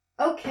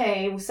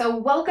Okay, so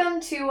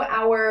welcome to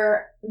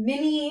our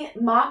mini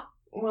mock,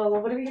 well,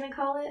 what are we going to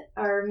call it?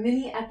 Our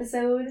mini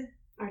episode?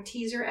 Our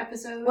teaser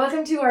episode?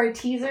 Welcome to our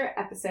teaser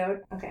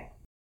episode. Okay.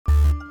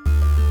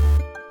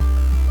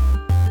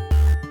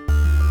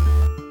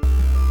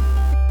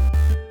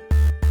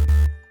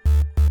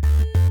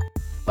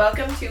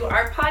 Welcome to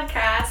our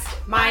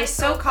podcast, My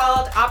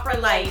So-Called Opera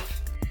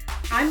Life.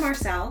 I'm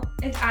Marcel.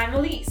 And I'm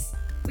Elise.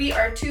 We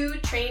are two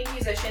trained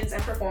musicians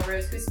and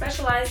performers who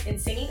specialize in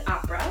singing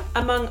opera,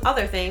 Among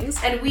other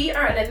things. and we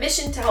are on a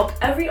mission to help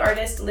every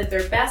artist live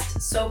their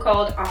best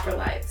so-called opera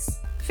lives.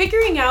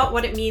 Figuring out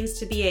what it means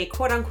to be a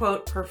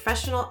quote-unquote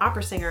professional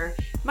opera singer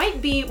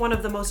might be one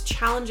of the most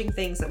challenging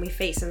things that we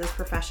face in this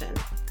profession.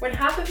 When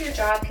half of your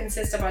job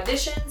consists of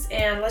auditions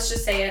and, let's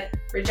just say it,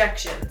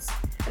 rejections,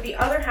 and the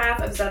other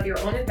half is of your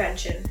own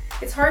invention,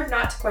 it's hard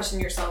not to question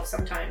yourself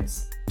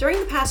sometimes. During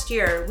the past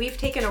year, we've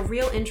taken a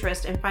real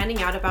interest in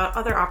finding out about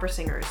other opera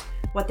singers,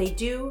 what they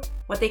do,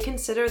 what they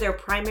consider their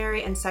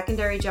primary and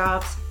secondary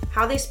jobs,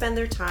 how they spend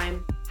their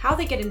time, how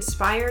they get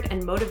inspired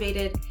and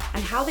motivated,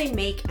 and how they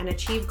make and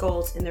achieve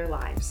goals in their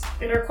lives.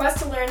 In our quest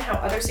to learn how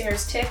other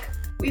singers tick,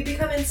 we've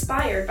become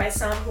inspired by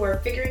some who are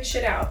figuring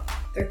shit out.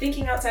 They're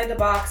thinking outside the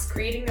box,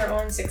 creating their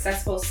own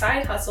successful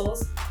side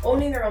hustles,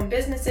 owning their own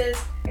businesses,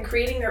 and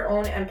creating their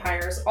own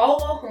empires, all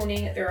while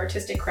honing their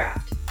artistic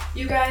craft.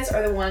 You guys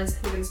are the ones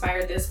who've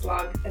inspired this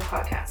blog and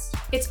podcast.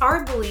 It's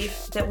our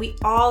belief that we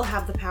all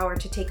have the power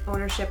to take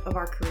ownership of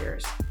our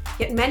careers,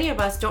 yet many of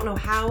us don't know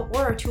how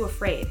or are too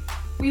afraid.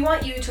 We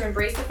want you to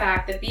embrace the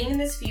fact that being in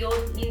this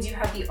field means you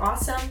have the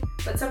awesome,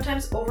 but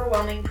sometimes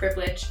overwhelming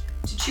privilege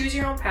to choose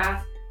your own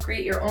path,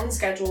 create your own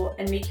schedule,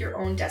 and make your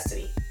own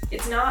destiny.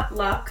 It's not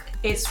luck,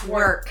 It's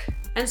work.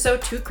 And so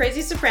two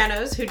crazy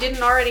sopranos who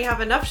didn't already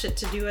have enough shit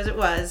to do as it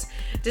was,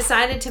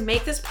 decided to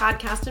make this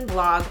podcast and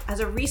blog as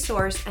a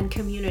resource and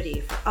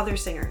community for other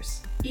singers.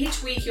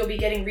 Each week you'll be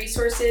getting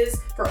resources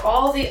for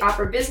all the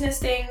opera business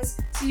things,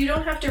 so you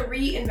don't have to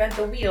reinvent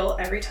the wheel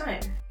every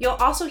time. You'll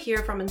also hear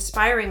from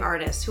inspiring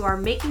artists who are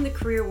making the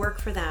career work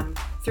for them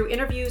through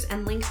interviews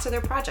and links to their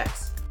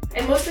projects.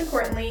 And most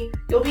importantly,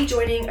 you'll be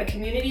joining a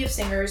community of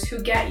singers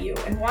who get you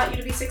and want you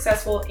to be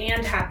successful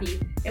and happy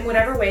in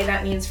whatever way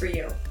that means for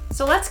you.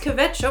 So let's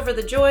kvetch over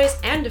the joys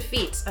and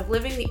defeats of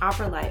living the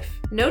opera life.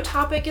 No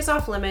topic is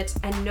off limits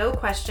and no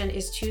question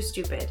is too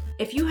stupid.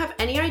 If you have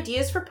any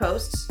ideas for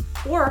posts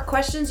or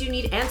questions you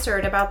need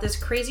answered about this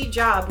crazy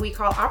job we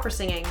call opera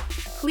singing,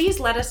 please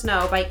let us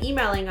know by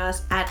emailing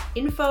us at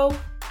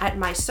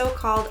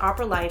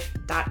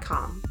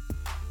info@mysocalledopera.life.com.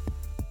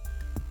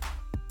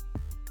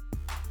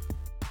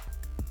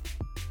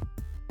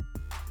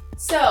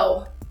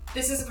 So,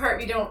 this is a part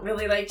we don't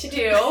really like to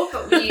do,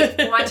 but we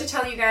want to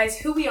tell you guys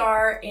who we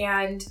are,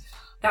 and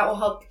that will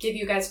help give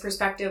you guys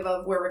perspective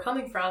of where we're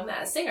coming from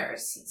as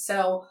singers.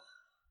 So,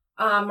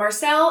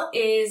 Marcel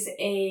is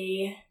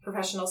a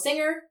professional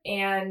singer,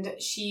 and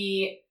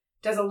she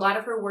does a lot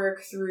of her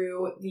work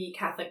through the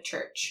Catholic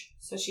Church.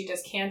 So she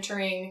does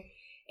cantering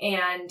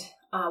and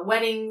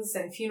weddings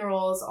and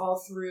funerals all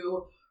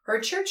through her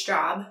church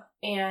job,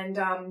 and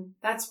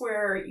that's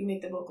where you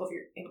make the bulk of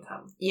your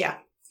income. Yeah.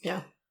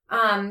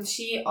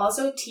 She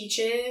also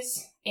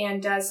teaches and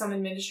does some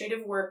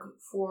administrative work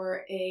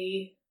for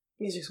a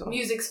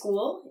music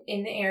school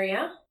in the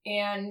area.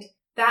 And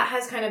that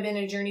has kind of been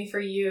a journey for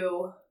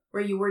you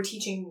where you were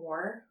teaching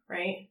more,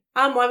 right?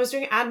 Well, I was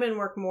doing admin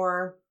work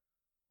more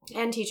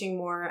and teaching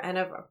more, and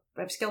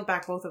I've scaled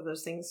back both of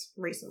those things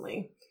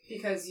recently.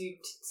 Because you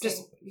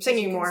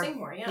singing you more. Sing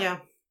more, yeah.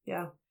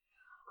 Yeah.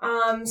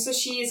 So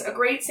she's a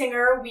great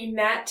singer. We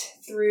met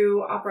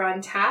through Opera on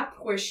Tap,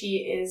 where she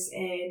is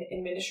an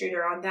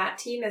administrator on that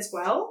team as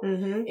well,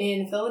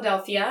 in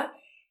Philadelphia.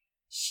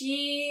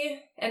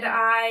 She and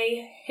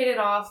I hit it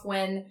off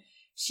when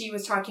she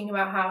was talking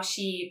about how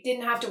she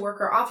didn't have to work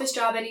her office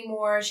job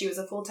anymore. She was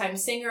a full-time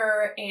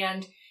singer,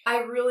 and I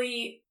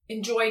really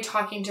enjoy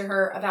talking to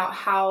her about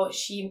how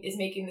she is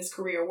making this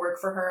career work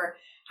for her,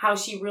 how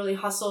she really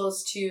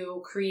hustles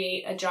to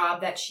create a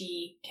job that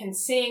she can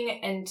sing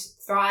and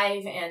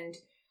thrive and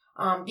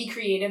be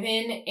creative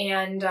in.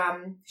 And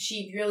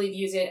she really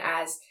views it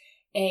as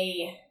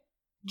a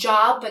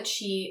job, but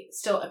she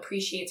still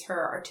appreciates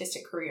her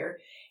artistic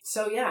career.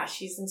 So yeah,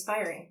 she's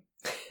inspiring.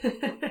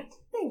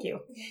 Thank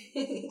you.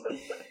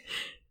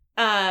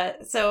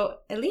 So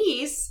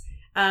Elise,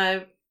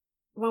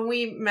 when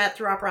we met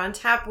through Opera on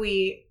Tap,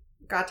 we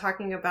got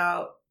talking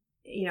about,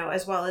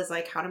 as well as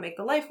like how to make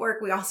the life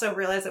work. We also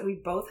realized that we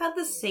both had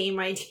the same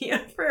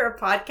idea for a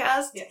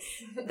podcast. Yes.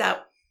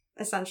 That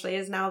essentially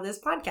is now this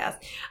podcast.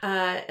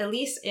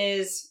 Elise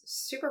is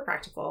super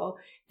practical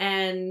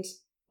and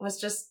was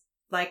just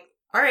like,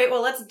 all right,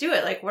 well, let's do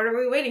it. Like, what are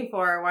we waiting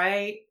for?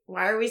 Why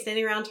are we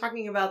standing around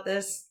talking about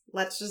this?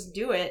 Let's just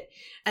do it.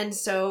 And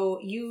so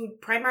you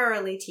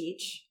primarily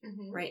teach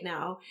right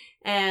now,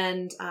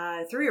 and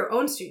through your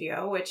own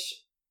studio,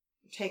 which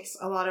takes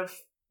a lot of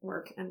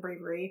work and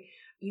bravery,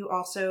 you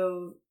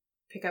also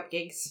pick up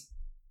gigs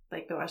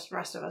like the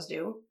rest of us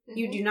do.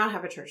 You do not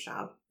have a church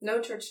job.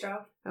 No church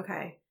job.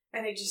 Okay.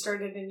 And I just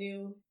started a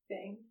new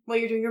thing. Well,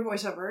 you're doing your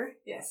voiceover.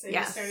 Yes, I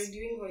just started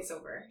doing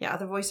voiceover. Yeah,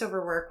 the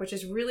voiceover work, which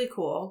is really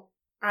cool.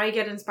 I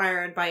get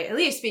inspired by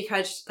Elise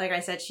because, like I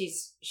said,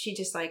 she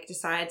just like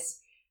decides,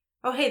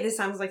 oh, hey, this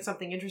sounds like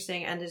something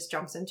interesting, and just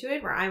jumps into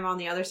it, where I'm on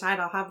the other side.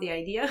 I'll have the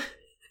idea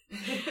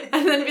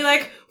and then be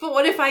like, but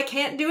what if I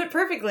can't do it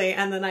perfectly?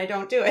 And then I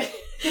don't do it.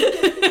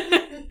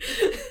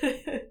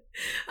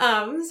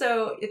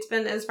 So it's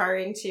been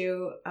inspiring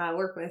to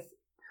work with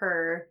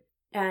her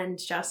and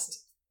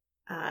just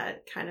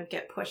kind of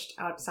get pushed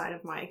outside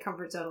of my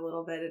comfort zone a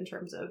little bit in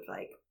terms of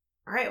like,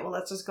 all right, well,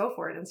 let's just go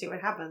for it and see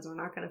what happens. We're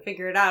not going to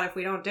figure it out if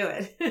we don't do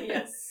it.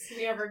 Yes,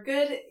 we have our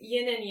good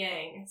yin and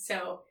yang.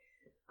 So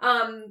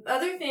the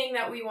other thing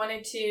that we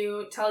wanted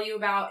to tell you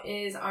about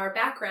is our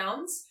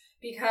backgrounds,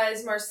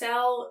 because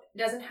Marcelle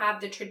doesn't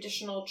have the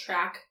traditional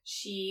track.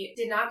 She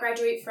did not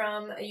graduate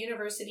from a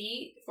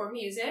university for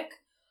music.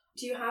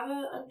 Do you have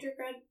an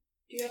undergrad?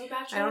 Do you have a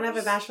bachelor's? I don't have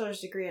a bachelor's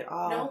degree at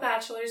all. No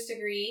bachelor's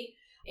degree.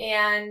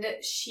 And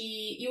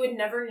you would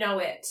never know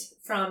it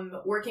from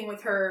working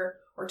with her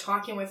or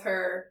talking with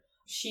her.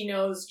 She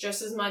knows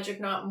just as much, if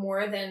not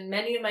more, than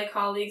many of my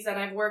colleagues that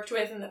I've worked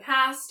with in the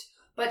past,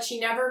 but she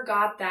never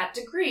got that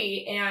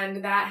degree,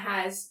 and that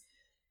has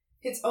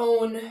its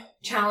own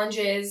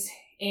challenges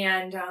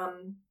and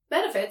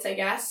benefits, I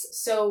guess.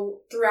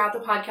 So throughout the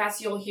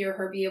podcast, you'll hear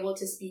her be able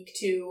to speak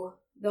to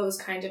those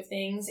kind of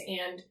things,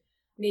 and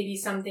maybe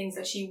some things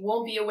that she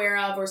won't be aware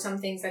of or some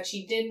things that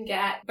she didn't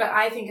get. But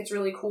I think it's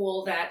really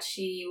cool that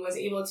she was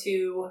able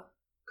to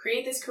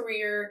create this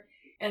career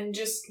and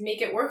just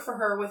make it work for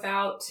her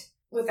without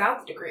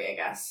the degree, I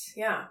guess.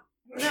 Yeah.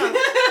 No.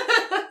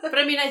 But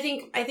I mean, I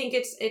think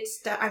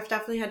I've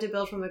definitely had to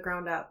build from the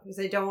ground up, because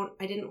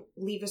I didn't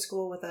leave a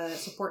school with a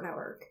support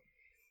network,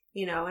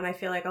 you know, and I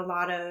feel like a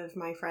lot of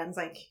my friends,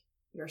 like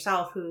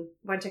yourself, who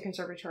went to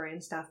conservatory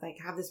and stuff, like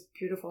have this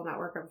beautiful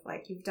network of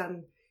like, you've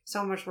done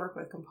so much work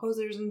with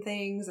composers and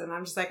things, and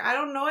I'm just like, I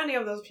don't know any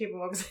of those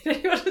people because I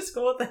didn't go to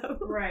school with them.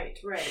 Right.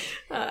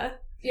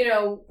 You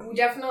know,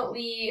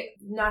 definitely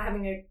not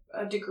having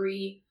a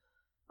degree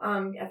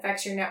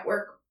affects your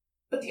network.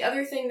 But the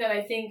other thing that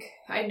I think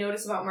I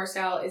notice about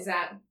Marcelle is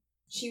that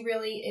she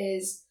really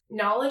is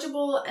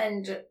knowledgeable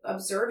and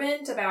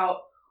observant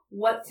about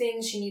what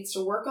things she needs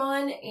to work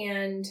on,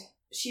 and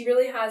she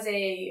really has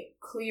a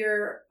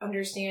clear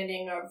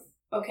understanding of,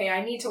 okay,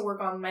 I need to work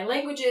on my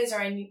languages,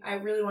 or I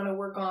really want to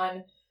work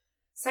on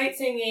sight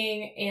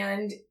singing.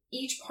 And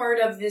each part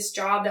of this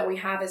job that we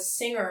have as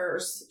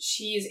singers,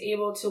 she is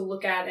able to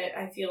look at it,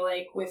 I feel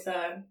like, with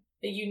a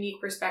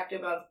unique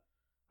perspective of,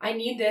 I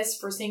need this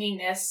for singing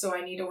this, so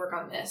I need to work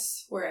on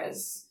this.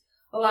 Whereas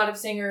a lot of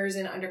singers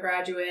in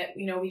undergraduate,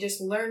 you know, we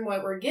just learn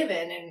what we're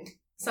given, and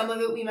some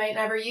of it we might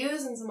never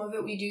use, and some of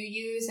it we do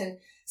use, and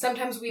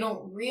sometimes we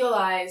don't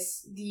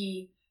realize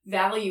the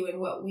value in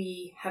what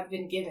we have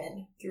been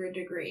given through a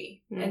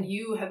degree. And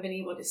you have been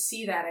able to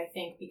see that, I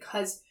think,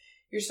 because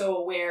you're so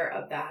aware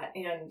of that.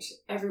 And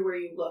everywhere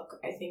you look,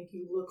 I think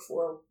you look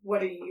for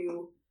what do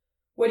you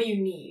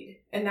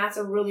need? And that's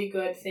a really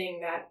good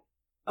thing that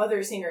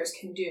other singers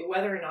can do,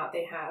 whether or not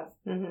they have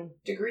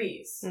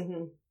degrees.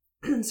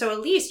 Mm-hmm. So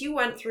Elise, you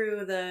went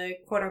through the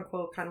quote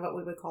unquote kind of what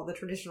we would call the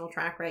traditional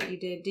track, right?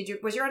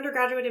 Was your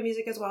undergraduate in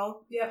music as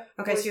well? Yeah.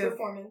 Okay, so you have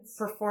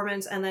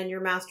performance, and then your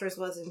master's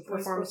was in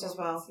performance as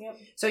well. Yep.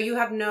 So you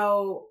have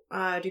no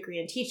degree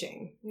in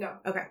teaching? No.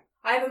 Okay.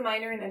 I have a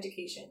minor in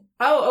education.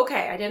 Oh,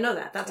 okay. I didn't know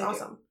that. That's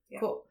awesome. Yeah.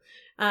 Cool.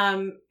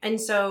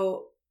 And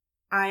so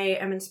I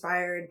am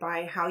inspired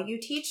by how you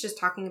teach, just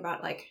talking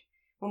about like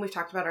when we've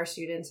talked about our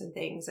students and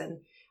things, and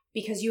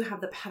because you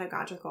have the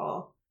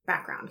pedagogical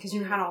background, because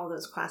you had all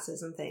those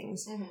classes and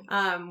things,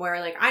 where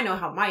like I know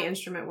how my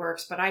instrument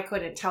works, but I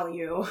couldn't tell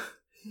you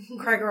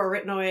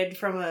Craigorytnoid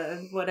from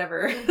a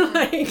whatever,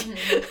 like,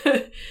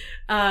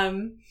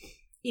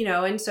 you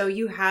know, and so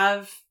you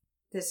have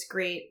this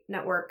great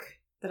network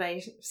that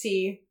I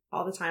see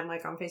all the time,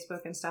 like on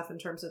Facebook and stuff, in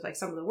terms of like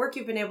some of the work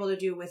you've been able to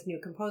do with new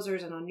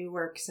composers and on new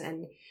works,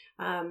 and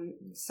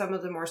some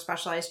of the more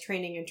specialized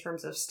training in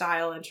terms of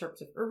style, in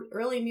terms of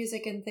early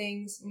music and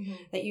things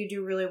that you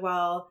do really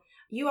well.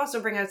 You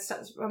also bring a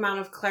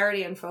amount of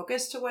clarity and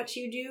focus to what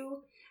you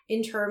do,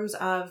 in terms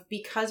of,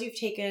 because you've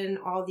taken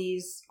all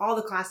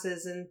the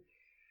classes and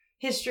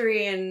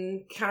history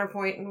and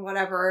counterpoint and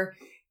whatever,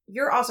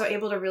 you're also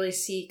able to really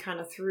see kind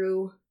of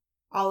through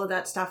all of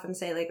that stuff and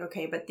say like,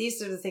 okay, but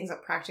these are the things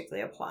that practically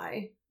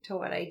apply to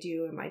what I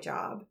do in my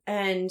job.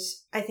 And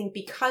I think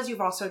because you've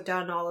also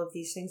done all of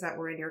these things that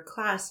were in your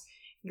class,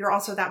 you're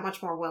also that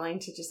much more willing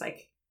to just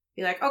like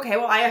be like, okay,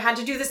 well, I had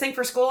to do this thing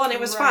for school and it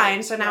was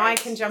fine. So now I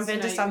can jump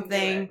into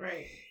something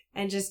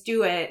and just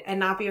do it and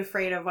not be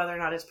afraid of whether or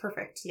not it's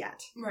perfect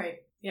yet. Right.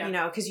 Yeah. You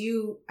know, because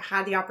you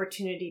had the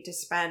opportunity to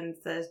spend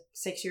the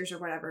 6 years or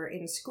whatever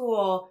in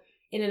school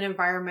in an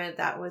environment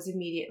that was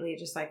immediately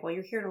just like, well,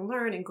 you're here to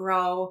learn and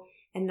grow,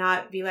 and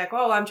not be like,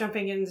 oh, I'm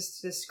jumping into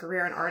this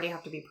career and already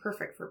have to be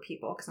perfect for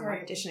people because I'm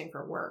auditioning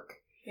for work.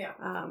 Yeah.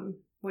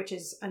 Which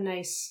is a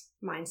nice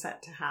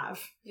mindset to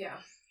have. Yeah.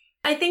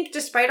 I think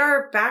despite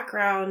our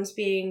backgrounds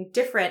being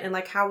different and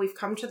like how we've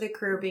come to the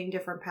career being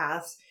different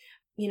paths,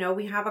 you know,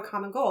 we have a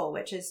common goal,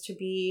 which is to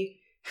be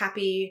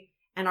happy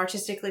and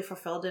artistically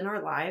fulfilled in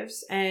our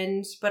lives.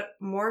 But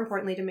more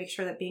importantly, to make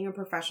sure that being a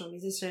professional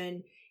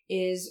musician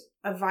is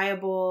a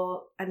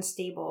viable and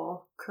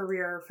stable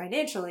career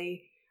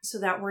financially, so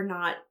that we're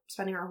not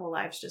spending our whole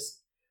lives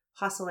just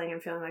hustling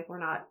and feeling like we're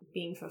not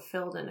being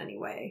fulfilled in any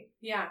way.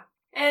 Yeah.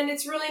 And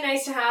it's really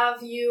nice to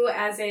have you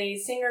as a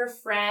singer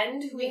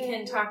friend who we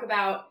can talk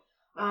about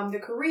the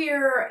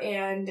career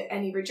and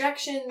any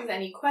rejections,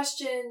 any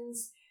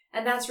questions.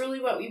 And that's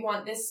really what we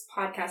want this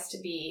podcast to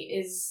be,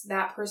 is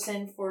that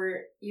person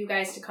for you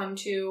guys to come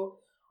to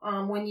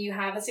when you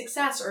have a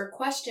success or a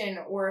question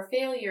or a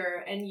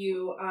failure and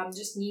you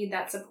just need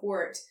that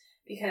support,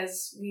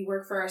 because we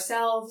work for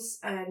ourselves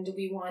and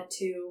we want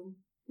to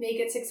make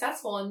it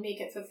successful and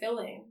make it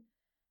fulfilling.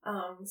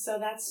 So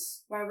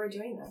that's why we're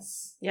doing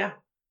this. Yeah.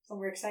 So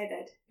we're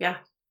excited. Yeah.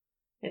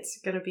 It's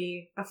going to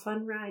be a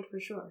fun ride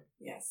for sure.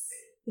 Yes.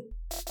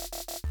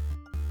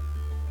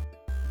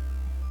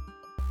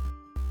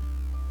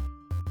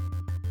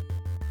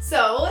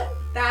 So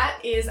that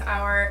is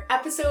our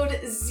episode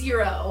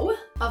 0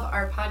 of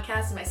our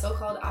podcast, My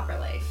So-Called Opera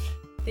Life.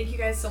 Thank you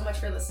guys so much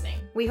for listening.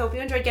 We hope you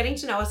enjoyed getting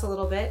to know us a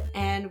little bit,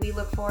 and we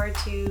look forward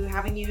to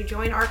having you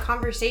join our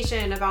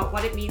conversation about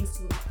what it means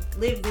to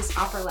live this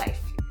opera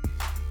life.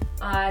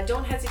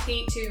 Don't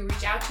hesitate to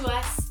reach out to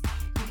us.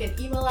 You can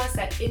email us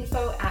at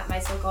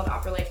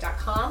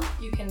info@mysocalledopperalife.com.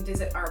 You can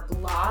visit our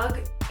blog,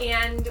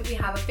 and we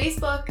have a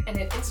Facebook and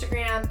an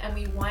Instagram, and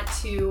we want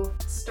to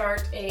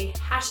start a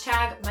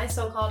hashtag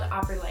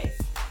 #MySoCalledOperaLife.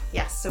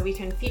 Yes, so we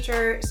can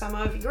feature some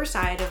of your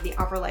side of the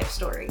opera life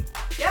story.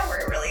 Yeah,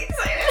 we're really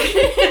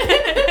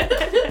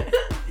excited.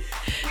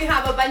 We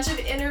have a bunch of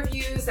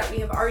interviews that we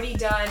have already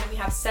done. We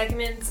have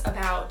segments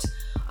about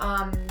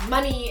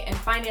money and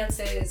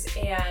finances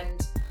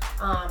and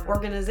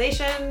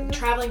organization,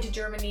 traveling to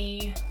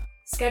Germany,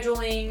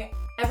 scheduling,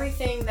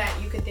 everything that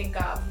you could think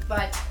of.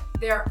 But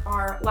there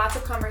are lots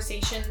of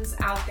conversations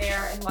out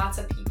there and lots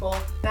of people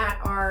that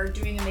are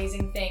doing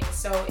amazing things.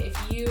 So if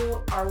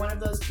you are one of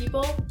those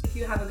people, if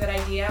you have a good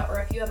idea or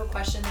if you have a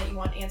question that you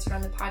want answered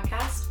on the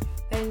podcast,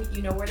 then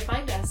you know where to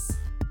find us.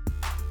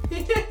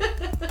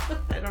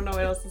 I don't know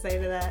what else to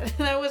say to that.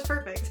 That was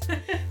perfect.